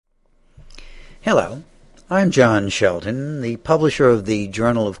Hello, I'm John Sheldon, the publisher of the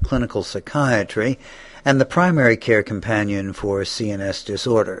Journal of Clinical Psychiatry and the primary care companion for CNS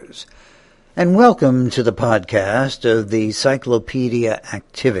disorders. And welcome to the podcast of the Cyclopedia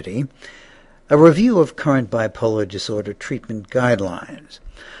Activity, a review of current bipolar disorder treatment guidelines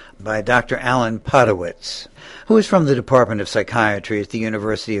by Dr. Alan Podowitz, who is from the Department of Psychiatry at the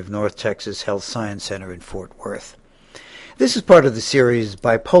University of North Texas Health Science Center in Fort Worth. This is part of the series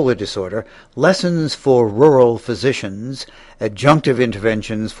Bipolar Disorder, Lessons for Rural Physicians, Adjunctive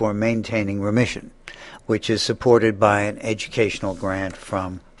Interventions for Maintaining Remission, which is supported by an educational grant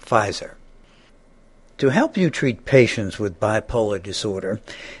from Pfizer. To help you treat patients with bipolar disorder,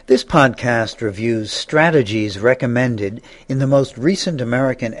 this podcast reviews strategies recommended in the most recent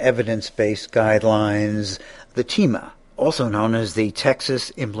American evidence-based guidelines, the TIMA, also known as the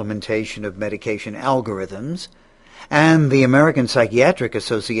Texas Implementation of Medication Algorithms, and the American Psychiatric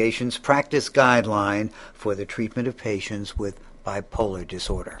Association's practice guideline for the treatment of patients with bipolar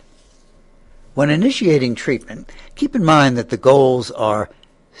disorder. When initiating treatment, keep in mind that the goals are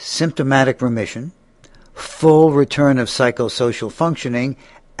symptomatic remission, full return of psychosocial functioning,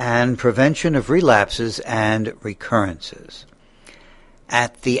 and prevention of relapses and recurrences.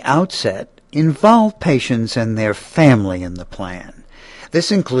 At the outset, involve patients and their family in the plan. This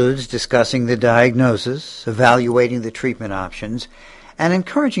includes discussing the diagnosis, evaluating the treatment options, and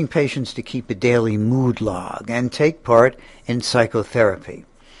encouraging patients to keep a daily mood log and take part in psychotherapy.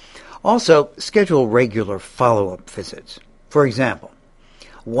 Also, schedule regular follow-up visits. For example,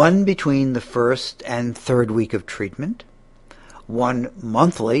 one between the first and third week of treatment, one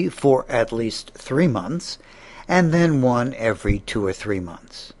monthly for at least 3 months, and then one every 2 or 3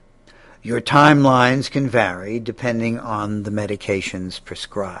 months. Your timelines can vary depending on the medications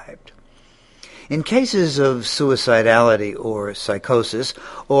prescribed. In cases of suicidality or psychosis,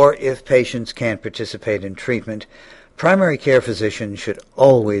 or if patients can't participate in treatment, primary care physicians should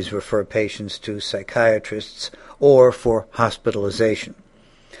always refer patients to psychiatrists or for hospitalization.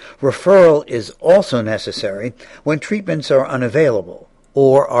 Referral is also necessary when treatments are unavailable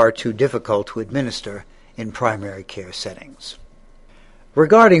or are too difficult to administer in primary care settings.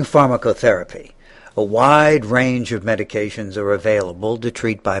 Regarding pharmacotherapy, a wide range of medications are available to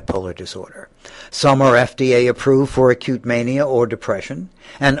treat bipolar disorder. Some are FDA approved for acute mania or depression,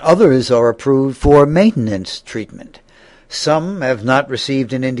 and others are approved for maintenance treatment. Some have not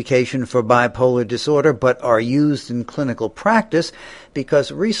received an indication for bipolar disorder but are used in clinical practice because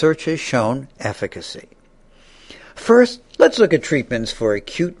research has shown efficacy. First, let's look at treatments for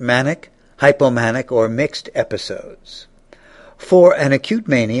acute manic, hypomanic, or mixed episodes. For an acute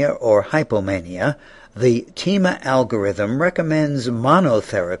mania or hypomania, the TIMA algorithm recommends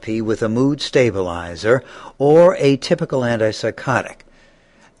monotherapy with a mood stabilizer or a typical antipsychotic,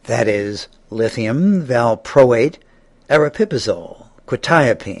 that is, lithium, valproate, aripiprazole,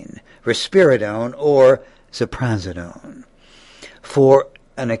 quetiapine, risperidone, or ziprasidone. For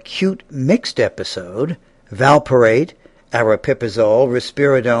an acute mixed episode, valproate, aripiprazole,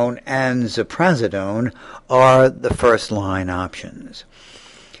 risperidone, and ziprasidone are the first-line options.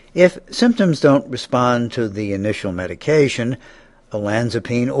 If symptoms don't respond to the initial medication,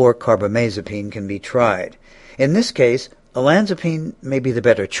 olanzapine or carbamazepine can be tried. In this case, olanzapine may be the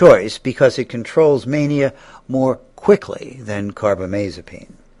better choice because it controls mania more quickly than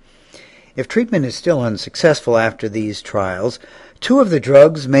carbamazepine. If treatment is still unsuccessful after these trials, 2 of the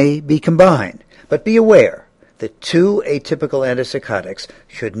drugs may be combined, but be aware that 2 atypical antipsychotics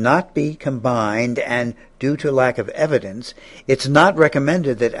should not be combined, and due to lack of evidence, it's not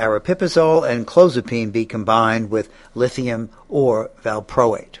recommended that aripiprazole and clozapine be combined with lithium or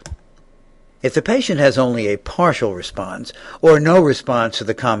valproate. If the patient has only a partial response or no response to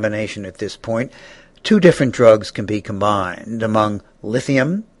the combination at this point, 2 different drugs can be combined among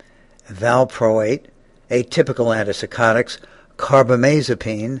lithium, valproate, atypical antipsychotics,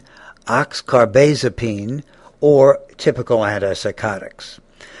 carbamazepine, oxcarbazepine, or typical antipsychotics.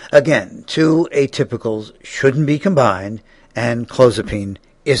 Again, 2 atypicals shouldn't be combined, and clozapine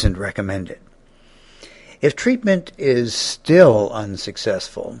isn't recommended. If treatment is still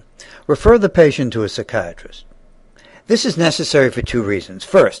unsuccessful, refer the patient to a psychiatrist. This is necessary for 2 reasons.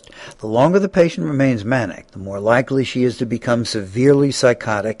 First, the longer the patient remains manic, the more likely she is to become severely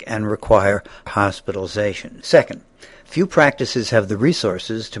psychotic and require hospitalization. Second, few practices have the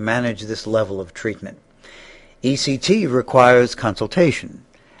resources to manage this level of treatment. ECT requires consultation,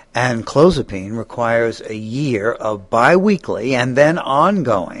 and clozapine requires a year of biweekly and then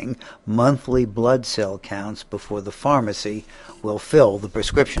ongoing monthly blood cell counts before the pharmacy will fill the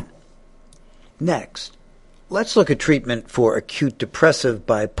prescription. Next, let's look at treatment for acute depressive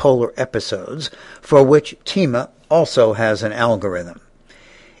bipolar episodes, for which TIMA also has an algorithm.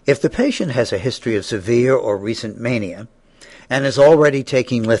 If the patient has a history of severe or recent mania and is already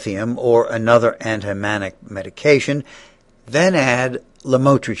taking lithium or another antimanic medication, then add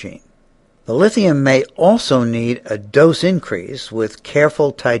lamotrigine. The lithium may also need a dose increase with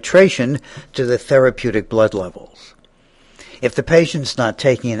careful titration to the therapeutic blood levels. If the patient's not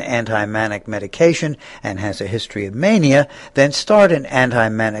taking an antimanic medication and has a history of mania, then start an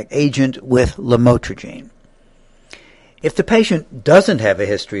antimanic agent with lamotrigine. If the patient doesn't have a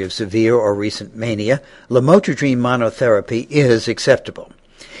history of severe or recent mania, lamotrigine monotherapy is acceptable.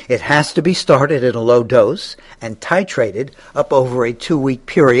 It has to be started at a low dose and titrated up over a 2-week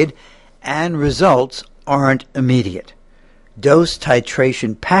period, and results aren't immediate. Dose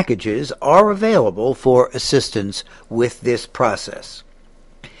titration packages are available for assistance with this process.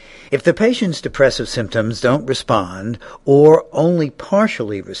 If the patient's depressive symptoms don't respond or only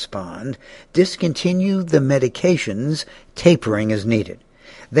partially respond, discontinue the medications, tapering as needed.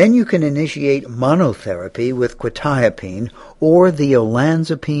 Then you can initiate monotherapy with quetiapine or the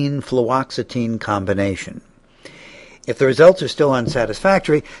olanzapine-fluoxetine combination. If the results are still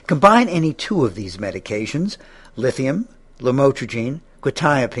unsatisfactory, combine any 2 of these medications, lithium, lamotrigine,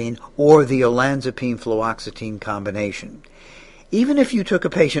 quetiapine, or the olanzapine-fluoxetine combination. Even if you took a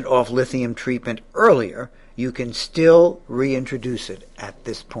patient off lithium treatment earlier, you can still reintroduce it at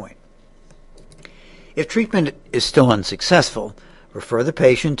this point. If treatment is still unsuccessful, refer the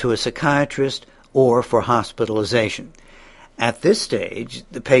patient to a psychiatrist or for hospitalization. At this stage,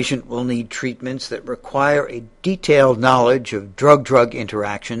 the patient will need treatments that require a detailed knowledge of drug-drug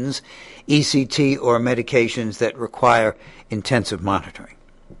interactions, ECT, or medications that require intensive monitoring.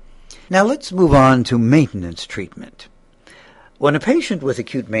 Now let's move on to maintenance treatment. When a patient with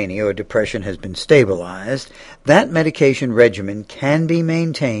acute mania or depression has been stabilized, that medication regimen can be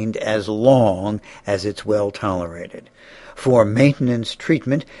maintained as long as it's well tolerated. For maintenance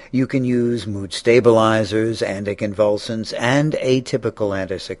treatment, you can use mood stabilizers, anticonvulsants, and atypical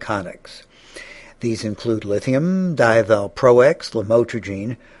antipsychotics. These include lithium, divalproex,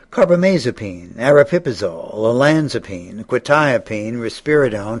 lamotrigine, carbamazepine, aripiprazole, olanzapine, quetiapine,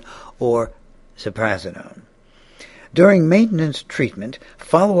 risperidone, or ziprasidone. During maintenance treatment,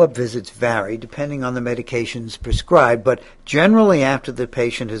 follow-up visits vary depending on the medications prescribed, but generally after the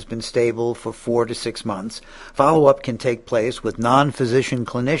patient has been stable for 4 to 6 months, follow-up can take place with non-physician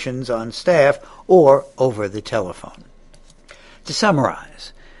clinicians on staff or over the telephone. To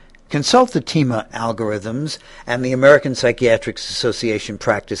summarize, consult the TIMA algorithms and the American Psychiatric Association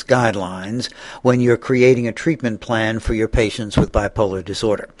practice guidelines when you're creating a treatment plan for your patients with bipolar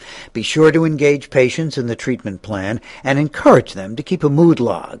disorder. Be sure to engage patients in the treatment plan and encourage them to keep a mood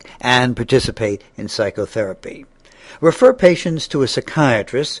log and participate in psychotherapy. Refer patients to a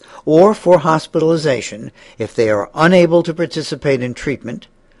psychiatrist or for hospitalization if they are unable to participate in treatment,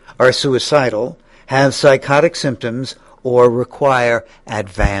 are suicidal, have psychotic symptoms, or require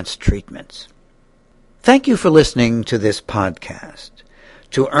advanced treatments. Thank you for listening to this podcast.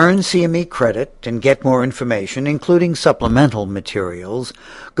 To earn CME credit and get more information, including supplemental materials,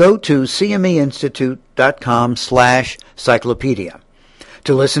 go to cmeinstitute.com/cyclopedia.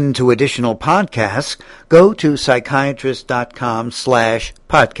 To listen to additional podcasts, go to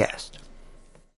psychiatrist.com/podcast.